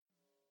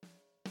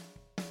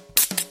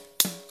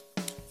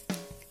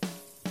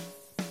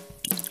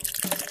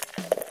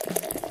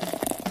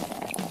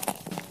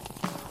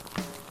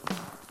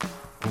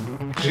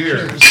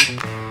Cheers.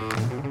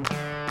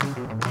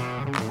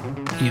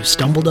 You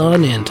stumbled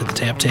on into the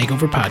Tap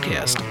Takeover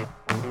podcast.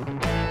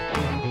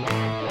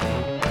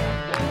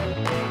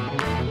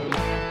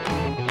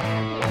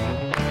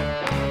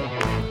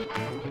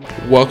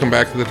 Welcome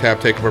back to the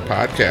Tap Takeover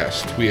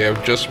podcast. We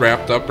have just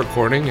wrapped up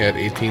recording at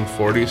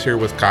 1840s here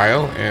with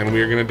Kyle, and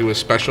we are going to do a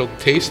special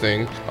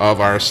tasting of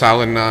our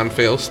Solid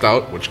Non-Fail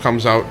Stout, which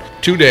comes out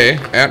today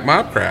at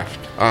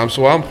Mobcraft.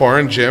 So while I'm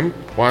pouring, Jim,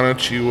 why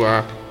don't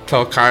you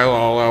tell Kyle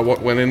all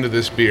what went into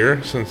this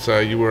beer, since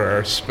you were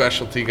our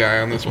specialty guy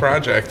on this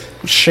project.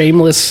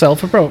 Shameless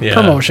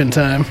self-promotion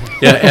time.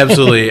 Yeah,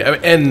 absolutely.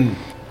 And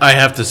I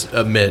have to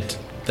admit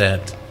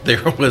that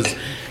there was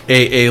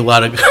a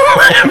lot of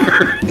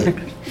God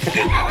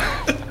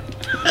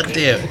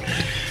damn.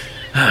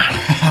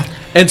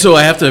 And so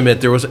I have to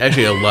admit, there was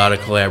actually a lot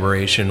of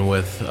collaboration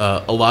with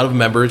a lot of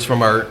members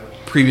from our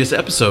previous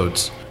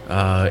episodes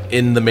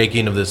in the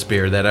making of this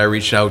beer that I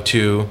reached out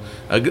to.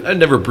 I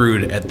never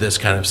brewed at this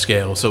kind of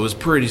scale, so it was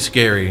pretty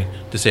scary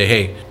to say,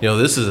 hey,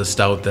 this is a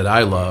stout that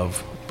I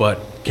love,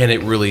 but can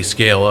it really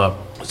scale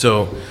up?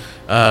 So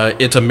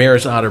it's a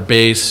Maris Otter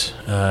base.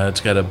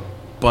 It's got a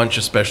bunch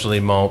of specialty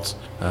malts,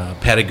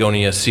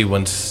 Patagonia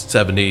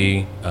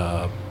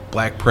C170,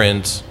 Black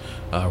Prince,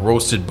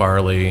 roasted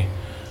barley,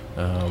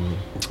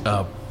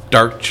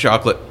 dark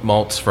chocolate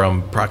malts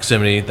from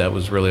Proximity. That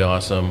was really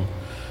awesome.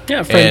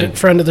 Yeah,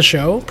 friend of the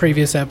show,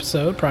 previous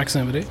episode,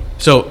 Proximity.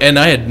 So, and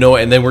I had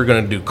and then we're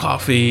going to do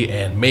coffee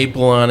and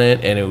maple on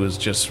it, and it was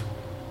just,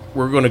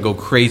 we're going to go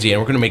crazy,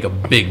 and we're going to make a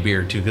big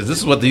beer too, because this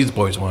is what these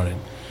boys wanted.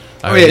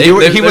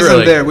 He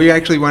wasn't there. We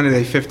actually wanted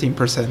a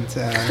 15%.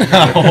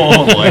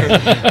 Oh boy!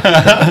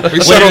 we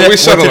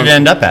settled. What did it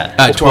end up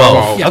at?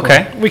 12. Yeah,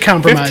 Okay, we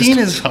compromised. 15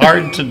 is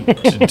hard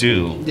to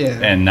do Yeah.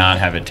 and not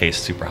have it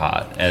taste super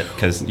hot,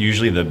 because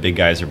usually the big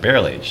guys are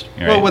barrel aged.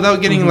 Right? Well,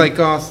 without getting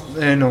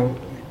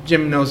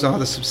Jim knows all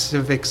the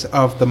specifics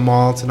of the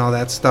malts and all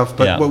that stuff.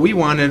 But what we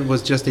wanted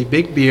was just a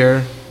big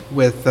beer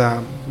with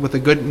a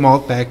good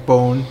malt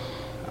backbone,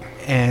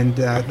 and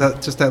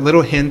just that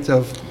little hint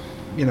of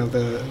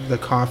the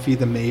coffee,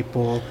 the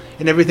maple,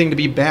 and everything to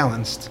be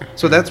balanced.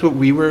 So that's what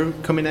we were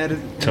coming at it.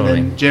 Totally.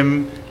 And then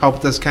Jim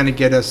helped us kind of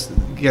get us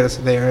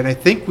there, and I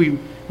think we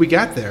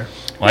got there.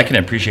 Well, I can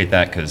appreciate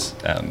that, because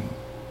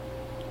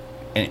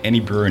any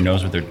brewer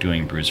knows what they're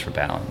doing, brews for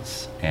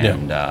balance,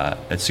 and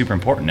that's super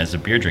important. As a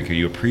beer drinker,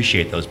 you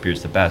appreciate those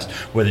beers the best,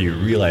 whether you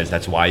realize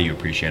that's why you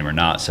appreciate them or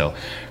not. So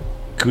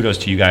kudos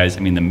to you guys. I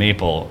mean, the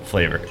maple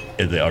flavor,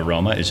 the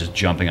aroma is just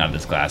jumping out of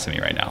this glass at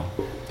me right now.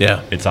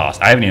 Yeah. It's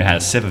awesome. I haven't even had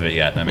a sip of it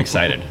yet, and I'm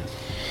excited.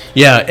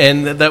 Yeah,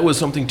 and that was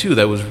something too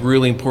that was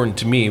really important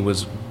to me,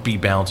 was be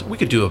balanced. We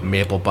could do a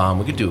maple bomb,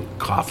 we could do a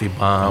coffee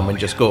bomb, and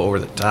just go over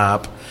the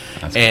top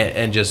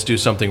and just do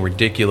something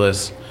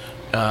ridiculous.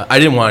 I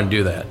didn't want to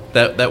do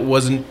that. That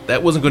wasn't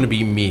going to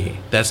be me.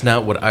 That's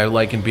not what I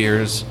like in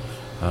beers.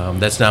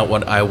 That's not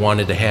what I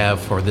wanted to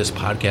have for this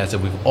podcast that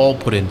we've all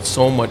put in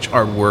so much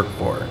hard work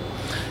for.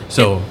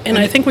 So, and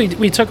I think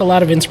we took a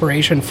lot of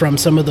inspiration from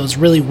some of those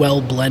really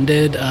well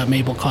blended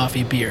maple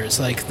coffee beers,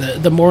 like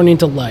the Morning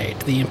Delight,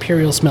 the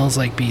Imperial Smells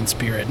Like Bean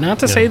Spirit. Not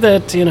to say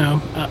that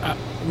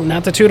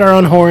not to toot our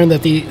own horn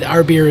that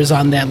our beer is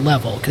on that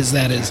level, because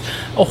that is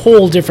a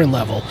whole different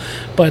level.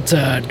 But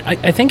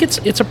I think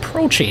it's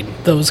approaching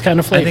those kind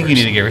of flavors. I think you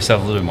need to give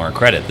yourself a little bit more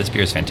credit. This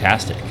beer is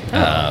fantastic.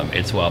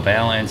 It's well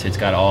balanced. It's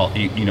got all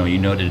you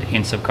noted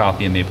hints of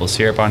coffee and maple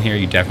syrup on here.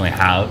 You definitely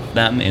have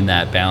them in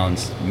that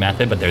balanced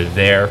method, but they're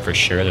there for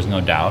sure. There's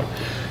no doubt.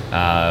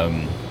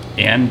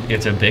 And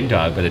it's a big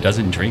dog, but it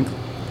doesn't drink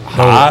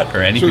hot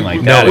or anything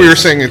like that. We were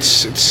saying it's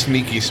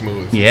sneaky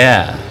smooth.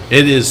 Yeah,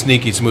 it is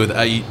sneaky smooth.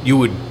 You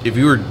would, if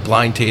you were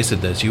blind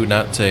tasted this, you would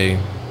not say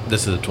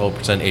this is a 12%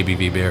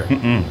 ABV beer.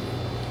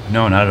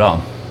 No, not at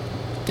all.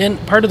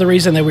 And part of the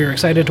reason that we were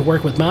excited to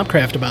work with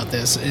Mobcraft about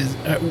this is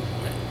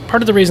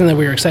part of the reason that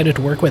we were excited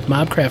to work with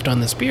Mobcraft on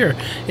this beer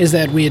is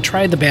that we had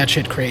tried the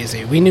batshit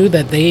crazy. We knew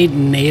that they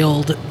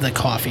nailed the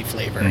coffee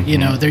flavor.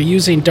 They're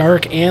using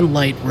dark and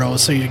light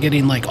roast, so you're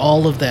getting like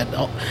all of that,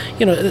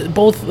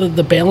 both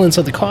the balance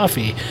of the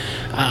coffee,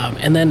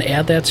 and then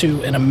add that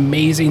to an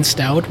amazing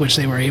stout, which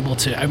they were able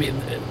to. I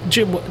mean,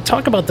 Jim,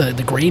 talk about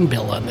the grain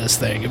bill on this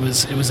thing. It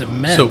was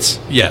immense.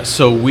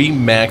 So we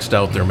maxed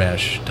out their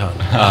mash ton.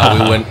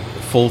 We went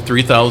full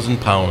 3,000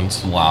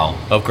 pounds. Wow.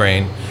 Of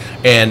grain.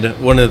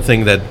 And one of the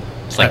things that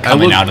it's like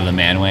coming out of the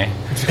manway.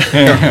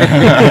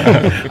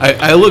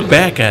 I look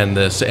back on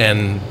this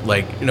and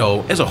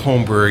as a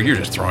home brewer, you're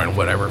just throwing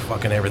whatever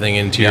fucking everything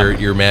into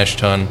your mash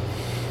tun,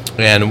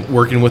 and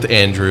working with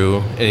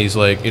Andrew, and he's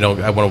like,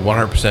 I want a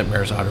 100%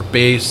 Maris Otter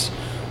base,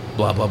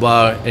 blah blah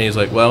blah, and he's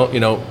like, well,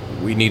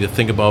 we need to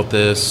think about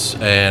this,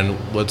 and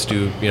let's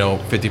do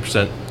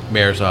 50%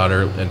 Maris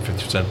Otter and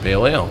 50%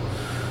 pale ale,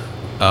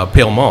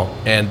 pale malt,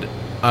 and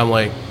I'm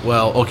like,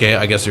 well, okay,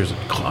 I guess there's a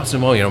cost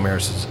involved.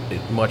 Maris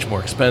is much more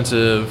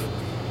expensive.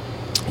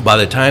 By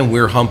the time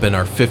we're humping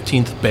our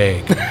 15th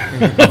bag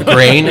of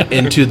grain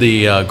into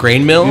the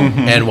grain mill,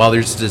 and while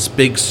there's this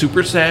big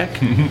super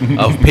sack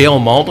of pale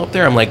malt up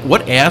there, I'm like,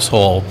 what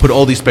asshole put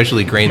all these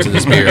specialty grains in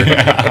this beer?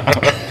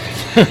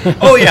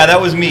 Oh yeah, that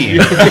was me.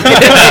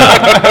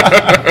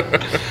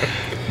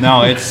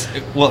 No,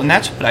 and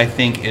that's what I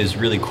think is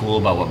really cool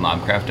about what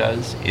Mobcraft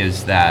does,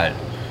 is that,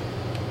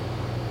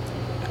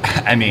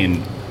 I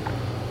mean,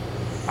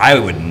 I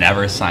would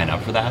never sign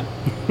up for that,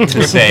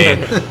 to say,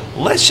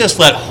 let's just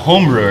let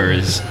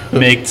homebrewers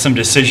make some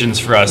decisions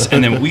for us,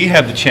 and then we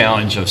have the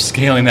challenge of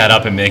scaling that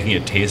up and making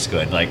it taste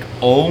good. Like,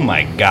 oh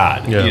my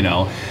God, Yeah. you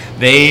know.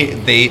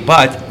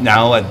 But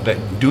now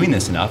doing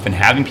this enough and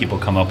having people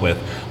come up with,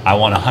 I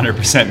want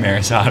 100%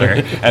 Maris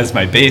Otter as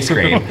my base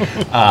grain,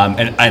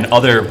 and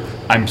other,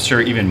 I'm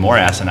sure, even more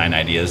asinine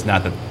ideas.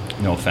 Not that,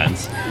 no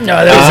offense.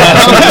 No, that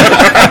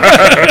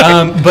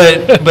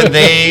was But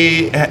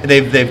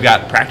they've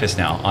got practice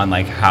now on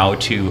like how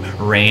to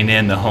rein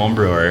in the home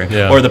brewer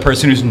or the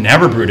person who's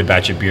never brewed a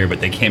batch of beer, but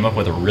they came up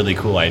with a really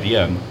cool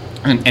idea.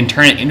 And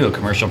turn it into a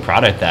commercial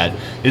product that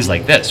is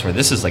like this, where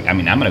this is like, I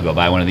mean, I'm going to go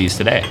buy one of these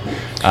today.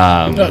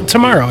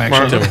 tomorrow,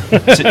 actually.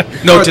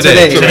 No,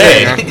 today.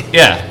 Today.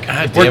 Yeah.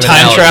 God damn We're it,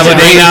 time Alex. traveling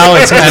right now.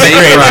 It's kind of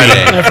crazy.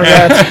 Friday. I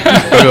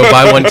forgot. We'll go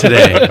buy one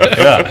today.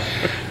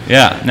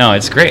 Yeah. No,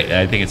 it's great.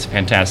 I think it's a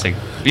fantastic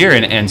beer.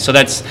 And so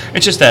it's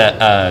just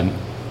a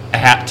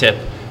hat tip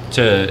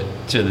to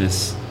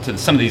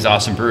some of these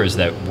awesome brewers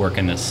that work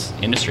in this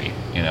industry.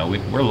 You know,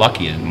 we're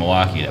lucky in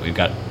Milwaukee that we've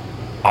got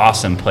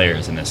awesome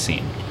players in this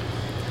scene.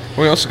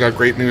 We also got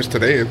great news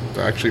today,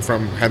 actually,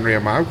 from Henry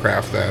and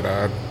Mobcraft, that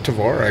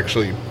Tavor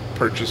actually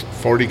purchased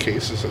 40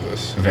 cases of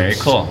this. Very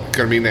cool. It's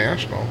going to be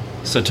national.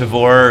 So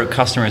Tavor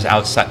customers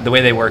outside, the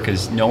way they work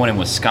is no one in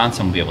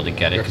Wisconsin will be able to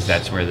get it because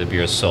that's where the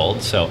beer is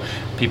sold. So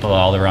people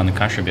all around the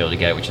country will be able to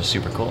get it, which is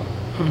super cool.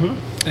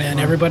 And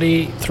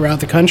everybody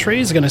throughout the country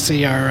is going to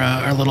see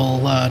our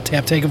little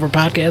Tap Takeover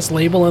podcast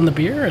label on the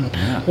beer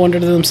and wonder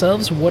to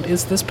themselves, what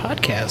is this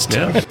podcast?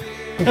 Yeah.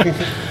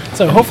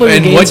 So hopefully we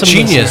And gain what some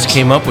genius listeners.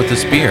 came up with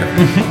this beer?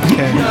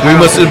 Okay. We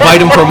must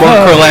invite him for more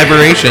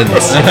collaborations.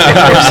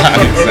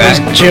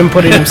 Jim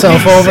putting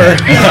himself over.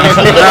 Okay,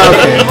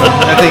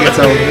 I think it's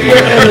over.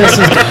 This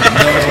is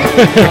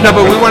No,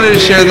 but we wanted to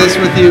share this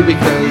with you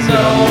because you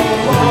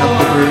opened up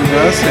the brewery to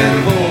us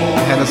and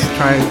had us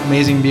try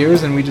amazing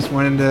beers, and we just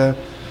wanted to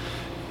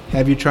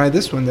have you try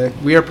this one that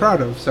we are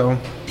proud of. So,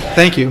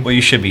 thank you. Well,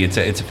 you should be. It's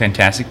a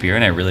fantastic beer,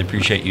 and I really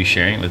appreciate you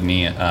sharing it with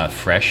me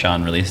fresh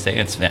on release day.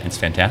 It's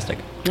fantastic.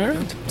 all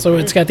right. So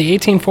it's got the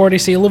 1840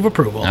 seal of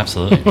approval.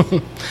 Absolutely.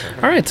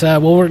 All right.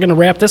 Well, we're going to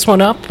wrap this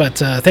one up, but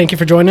thank you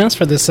for joining us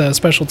for this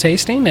special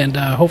tasting, and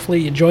hopefully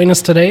you join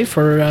us today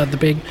for the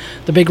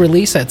big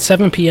release at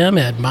 7 p.m.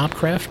 at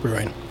Mobcraft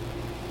Brewing.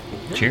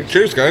 Cheers.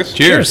 Cheers, guys.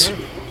 Cheers.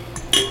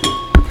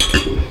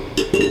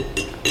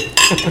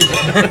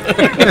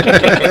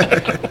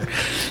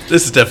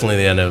 This is definitely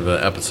the end of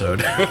the episode.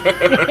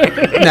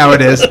 Now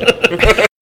it is.